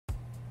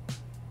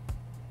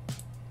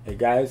Hey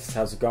guys,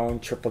 how's it going?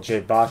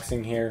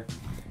 JJJBoxing here.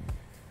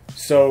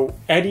 So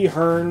Eddie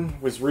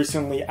Hearn was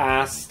recently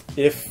asked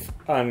if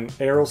an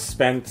Errol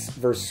Spence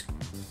versus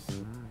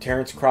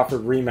Terence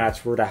Crawford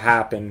rematch were to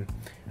happen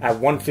at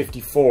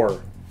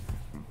 154,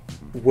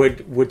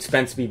 would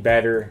Spence be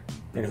better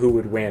and who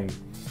would win?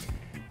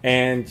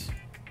 And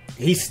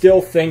he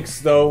still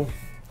thinks though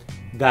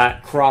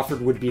that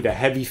Crawford would be the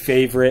heavy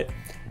favorite.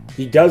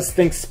 He does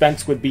think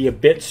Spence would be a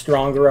bit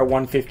stronger at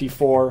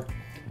 154,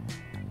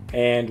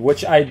 and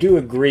which I do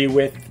agree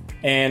with,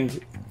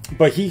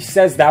 but he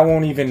says that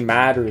won't even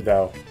matter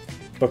though,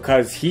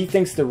 because he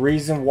thinks the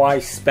reason why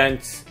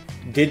Spence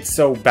did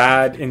so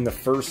bad in the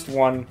first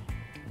one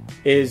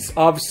is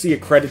obviously a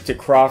credit to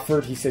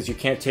Crawford. He says you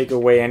can't take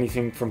away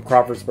anything from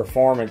Crawford's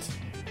performance,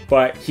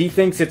 but he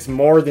thinks it's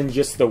more than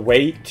just the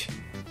weight,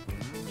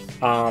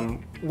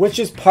 which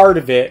is part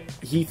of it.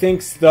 He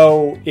thinks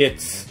though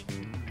it's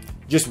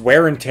just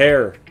wear and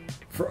tear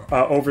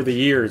over the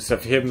years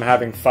of him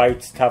having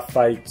fights, tough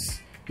fights,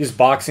 just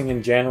boxing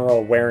in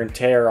general, wear and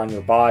tear on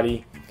your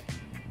body.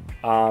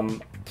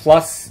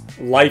 Plus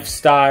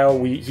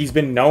lifestyle. He's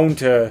been known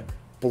to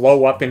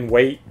blow up in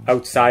weight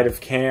outside of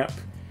camp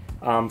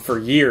for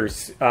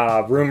years.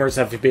 Rumors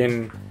have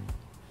been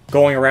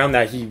going around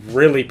that he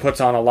really puts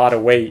on a lot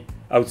of weight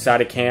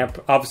outside of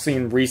camp. Obviously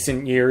in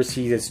recent years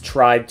he has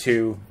tried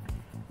to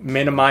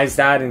minimize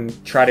that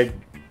and try to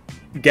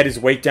get his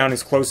weight down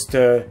as close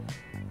to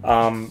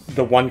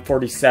the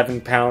 147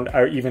 pound,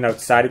 or even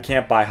outside of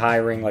camp, by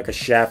hiring like a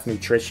chef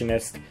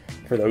nutritionist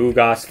for the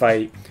Ugas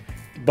fight.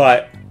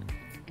 But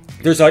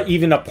there's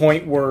even a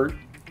point where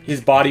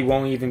his body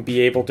won't even be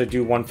able to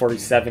do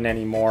 147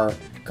 anymore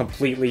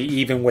completely,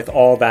 even with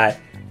all that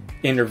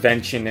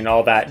intervention and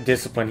all that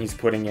discipline he's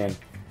putting in.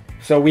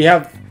 So we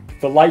have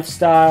the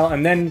lifestyle,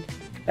 and then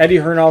Eddie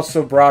Hearn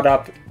also brought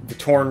up the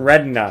torn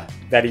retina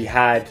that he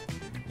had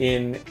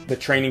in the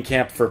training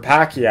camp for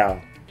Pacquiao,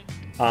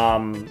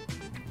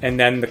 and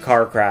then the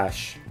car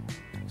crash.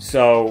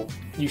 So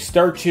you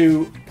start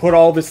to put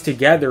all this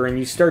together and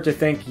you start to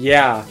think,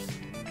 yeah,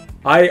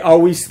 I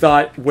always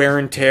thought wear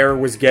and tear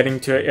was getting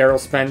to Errol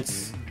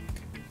Spence.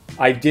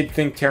 I did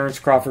think Terence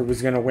Crawford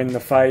was going to win the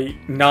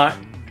fight. Not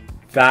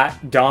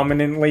that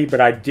dominantly,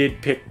 but I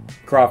did pick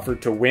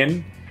Crawford to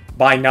win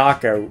by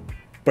knockout,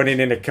 but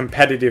in a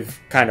competitive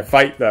kind of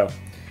fight though.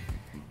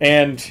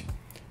 And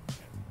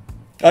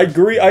I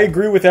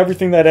agree with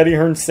everything that Eddie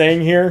Hearn's saying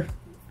here.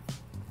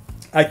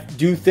 I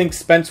do think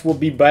Spence will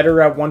be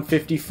better at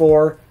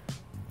 154,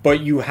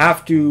 but you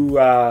have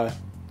to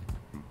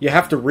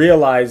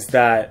realize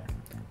that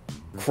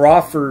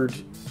Crawford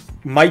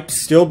might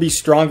still be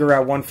stronger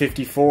at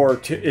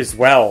 154 as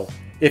well.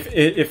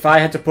 If I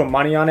had to put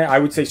money on it, I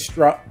would say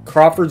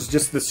Crawford's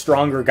just the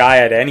stronger guy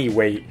at any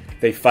weight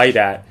they fight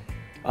at.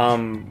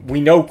 We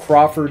know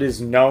Crawford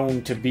is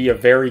known to be a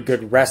very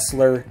good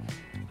wrestler.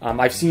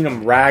 I've seen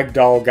him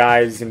ragdoll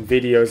guys in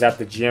videos at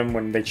the gym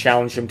when they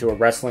challenge him to a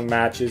wrestling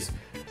matches.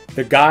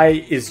 The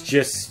guy is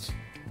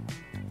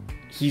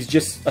he's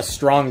just a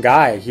strong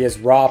guy. He has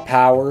raw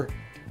power,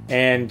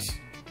 and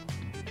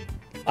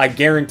I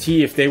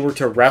guarantee if they were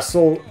to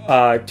wrestle,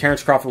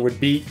 Terence Crawford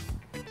would beat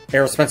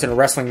Errol Spence in a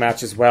wrestling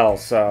match as well.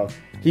 So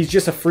he's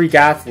just a freak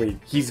athlete.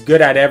 He's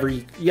good at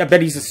I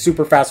bet he's a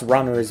super fast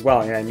runner as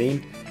well, you know what I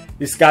mean?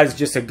 This guy's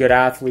just a good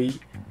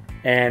athlete,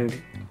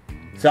 and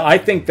so I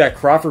think that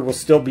Crawford will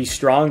still be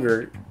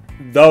stronger,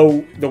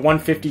 though the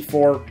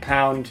 154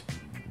 pound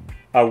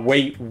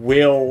weight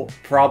will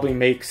probably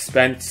make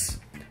Spence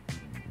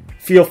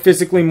feel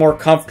physically more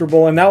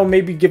comfortable, and that will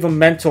maybe give him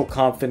mental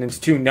confidence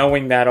too,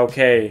 knowing that,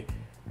 okay,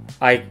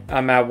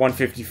 I'm at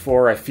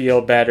 154, I feel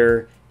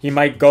better. He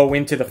might go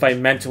into the fight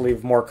mentally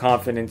with more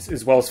confidence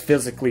as well as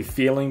physically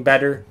feeling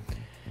better.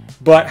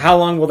 But how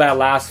long will that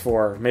last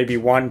for? Maybe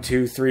 1,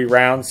 2, 3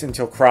 rounds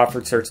until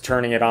Crawford starts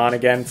turning it on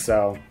again.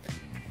 So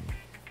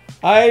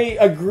I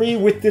agree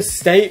with this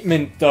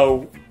statement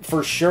though,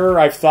 for sure.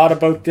 I've thought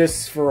about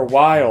this for a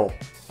while,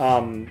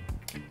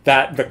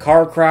 that the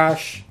car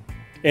crash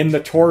in the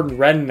torn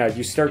retina,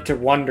 you start to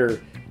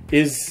wonder,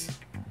 is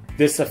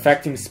this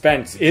affecting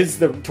Spence? Is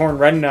the torn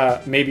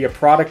retina maybe a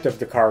product of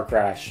the car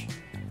crash?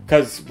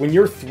 Because when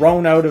you're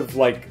thrown out of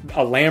like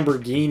a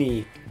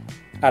Lamborghini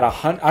at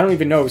I don't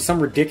even know, some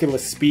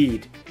ridiculous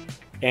speed,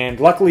 and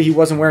luckily he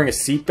wasn't wearing a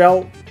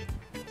seatbelt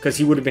because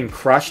he would have been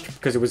crushed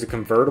because it was a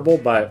convertible.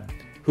 But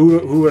who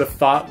would have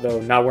thought though,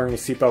 not wearing a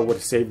seatbelt would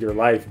have saved your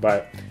life?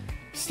 But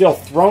still,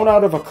 thrown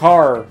out of a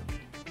car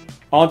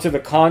onto the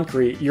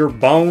concrete, your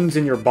bones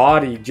and your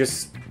body,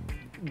 just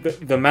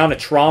the amount of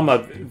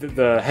trauma,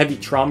 the heavy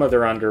trauma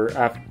they're under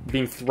after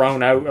being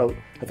thrown out of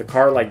the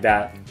car like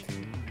that.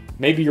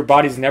 Maybe your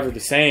body's never the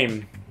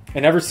same.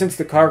 And ever since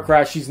the car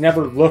crash, he's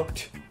never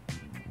looked,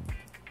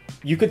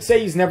 you could say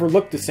he's never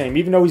looked the same,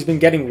 even though he's been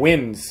getting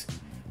wins.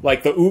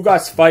 Like the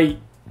Ugas fight,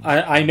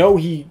 I know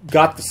he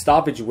got the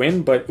stoppage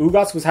win, but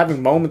Ugas was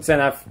having moments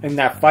in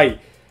that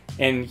fight,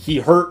 and he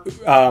hurt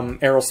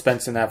Errol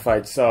Spence in that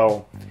fight.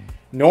 So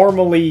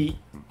normally,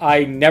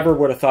 I never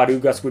would have thought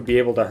Ugas would be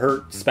able to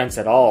hurt Spence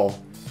at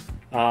all.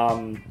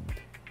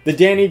 the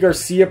Danny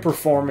Garcia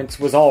performance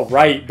was all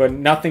right, but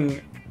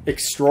nothing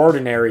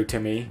extraordinary to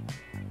me.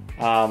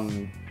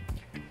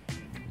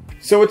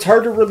 So it's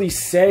hard to really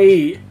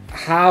say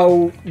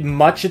how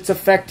much it's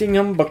affecting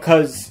him,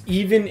 because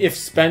even if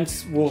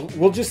Spence,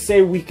 we'll just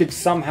say we could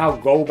somehow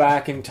go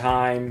back in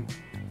time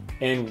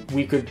and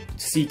we could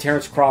see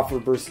Terence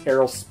Crawford versus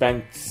Errol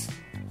Spence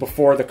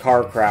before the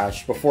car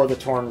crash, before the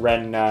torn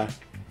retina,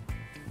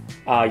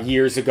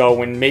 years ago,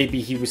 when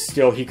maybe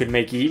he could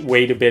make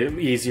weight a bit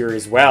easier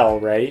as well,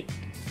 right?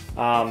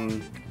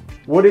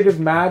 Would it have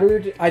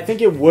mattered? I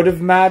think it would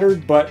have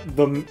mattered, but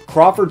the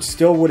Crawford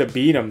still would have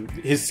beat him.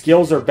 His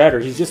skills are better.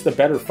 He's just a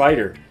better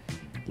fighter.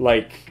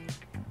 Like,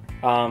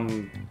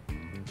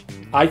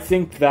 I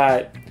think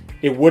that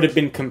it would have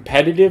been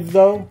competitive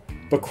though,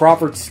 but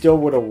Crawford still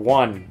would have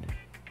won.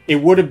 It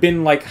would have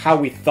been like how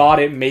we thought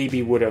it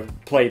maybe would have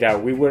played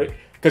out.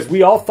 Because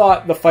we all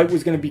thought the fight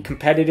was going to be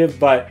competitive,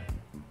 but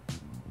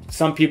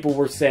some people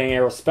were saying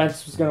Errol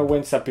Spence was going to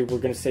win. Some people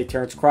were going to say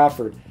Terence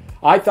Crawford.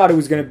 I thought it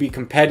was going to be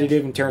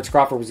competitive and Terence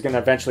Crawford was going to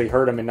eventually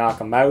hurt him and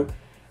knock him out.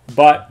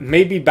 But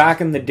maybe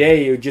back in the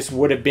day, it just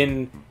would have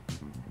been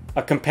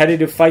a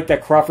competitive fight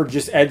that Crawford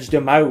just edged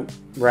him out,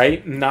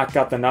 right? And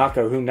got the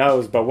knockout. Who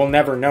knows? But we'll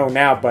never know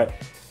now. But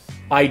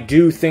I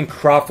do think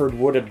Crawford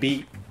would have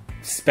beat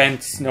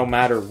Spence no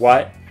matter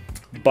what.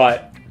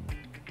 But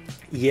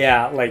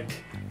yeah, like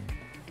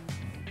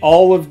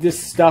all of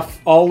this stuff,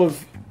 all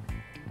of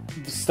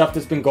the stuff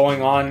that's been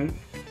going on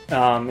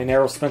in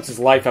Errol Spence's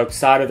life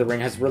outside of the ring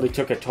has really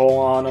took a toll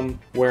on him,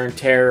 wear and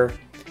tear.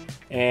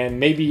 And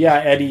maybe, yeah,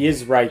 Eddie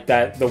is right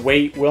that the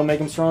weight will make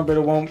him stronger, but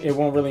it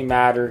won't really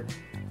matter.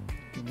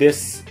 The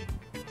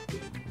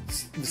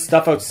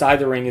stuff outside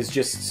the ring is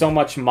just so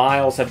much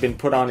miles have been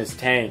put on his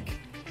tank.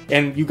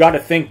 And you got to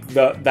think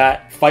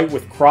that fight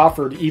with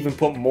Crawford even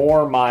put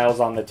more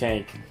miles on the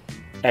tank,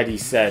 Eddie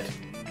said,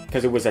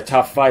 because it was a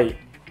tough fight.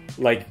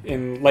 Like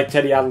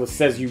Teddy Atlas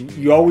says,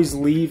 you always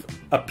leave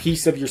a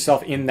piece of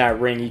yourself in that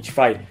ring each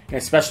fight. And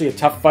especially a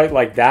tough fight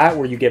like that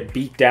where you get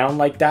beat down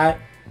like that,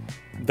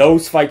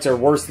 those fights are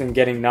worse than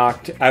getting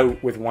knocked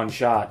out with one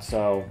shot.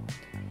 So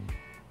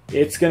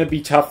it's going to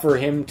be tough for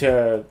him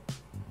to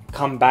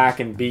come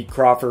back and beat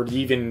Crawford,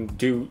 even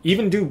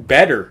do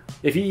better.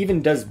 If he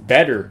even does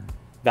better,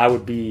 that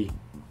would be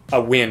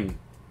a win.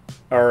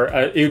 Or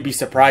it would be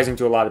surprising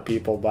to a lot of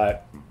people.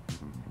 But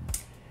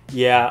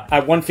yeah,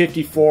 at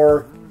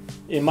 154...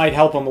 it might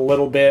help him a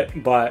little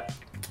bit, but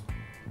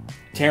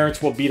Terence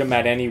will beat him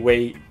at any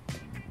weight.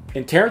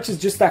 And Terence is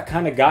just that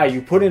kind of guy.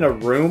 You put in a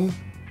room,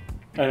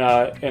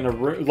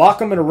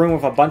 lock him in a room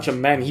with a bunch of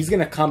men, he's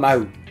going to come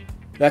out.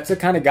 That's the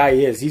kind of guy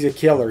he is. He's a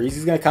killer.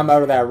 He's going to come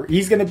out of that.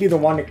 He's going to be the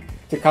one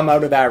to come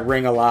out of that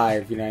ring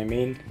alive. You know what I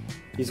mean?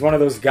 He's one of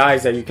those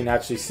guys that you can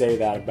actually say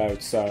that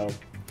about. So,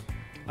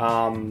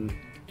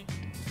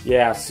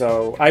 yeah.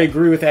 So I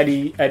agree with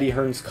Eddie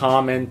Hearn's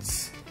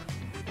comments.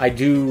 I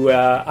do.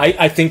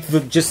 I think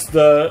just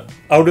the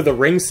out of the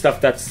ring stuff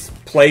that's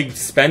plagued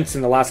Spence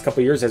in the last couple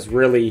of years has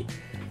really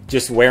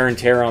just wear and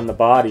tear on the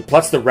body.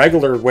 Plus the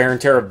regular wear and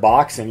tear of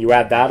boxing. You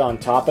add that on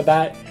top of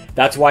that.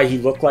 That's why he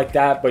looked like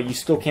that. But you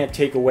still can't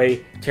take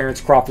away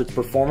Terence Crawford's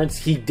performance.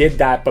 He did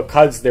that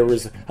because there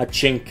was a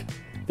chink,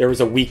 there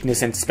was a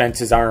weakness in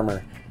Spence's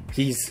armor.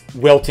 He's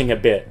wilting a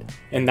bit,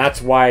 and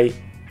that's why.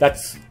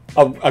 That's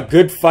a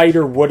good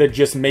fighter would have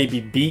just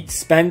maybe beat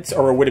Spence,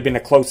 or it would have been a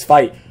close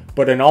fight.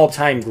 But an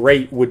all-time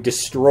great would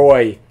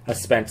destroy a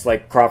Spence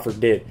like Crawford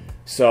did.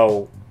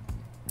 So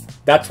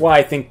that's why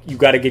I think you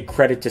got to give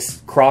credit to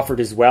Crawford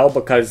as well.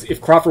 Because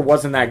if Crawford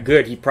wasn't that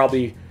good, he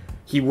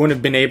wouldn't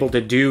have been able to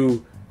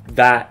do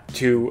that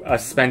to a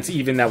Spence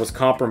even that was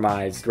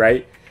compromised,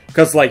 right?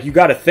 Because like you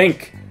got to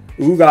think,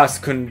 Ugas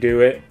couldn't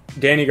do it,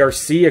 Danny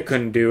Garcia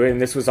couldn't do it,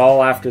 and this was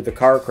all after the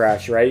car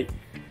crash, right?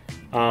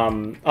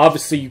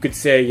 Obviously you could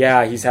say,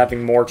 yeah, he's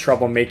having more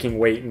trouble making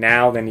weight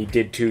now than he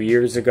did 2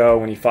 years ago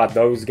when he fought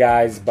those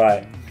guys,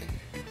 but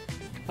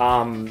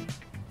I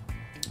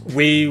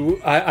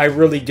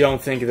really don't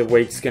think the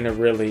weight's gonna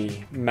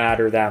really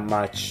matter that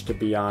much, to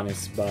be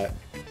honest. But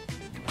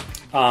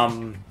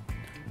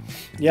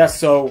yeah,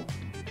 so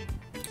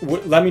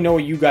let me know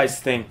what you guys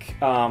think,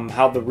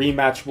 how the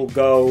rematch will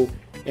go,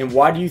 and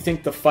why do you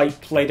think the fight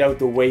played out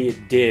the way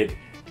it did?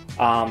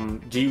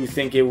 Do you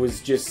think it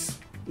was just,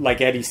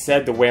 like Eddie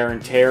said, the wear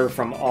and tear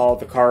from all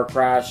the car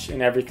crash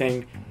and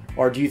everything?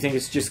 Or do you think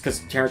it's just because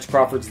Terence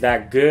Crawford's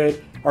that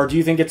good? Or do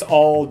you think it's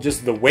all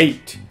just the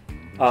weight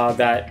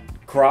that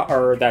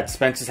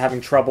Spence is having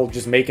trouble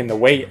just making the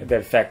weight that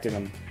affected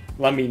him?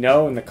 Let me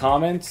know in the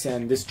comments.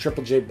 And this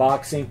Triple J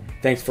Boxing.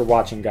 Thanks for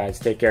watching, guys.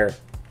 Take care.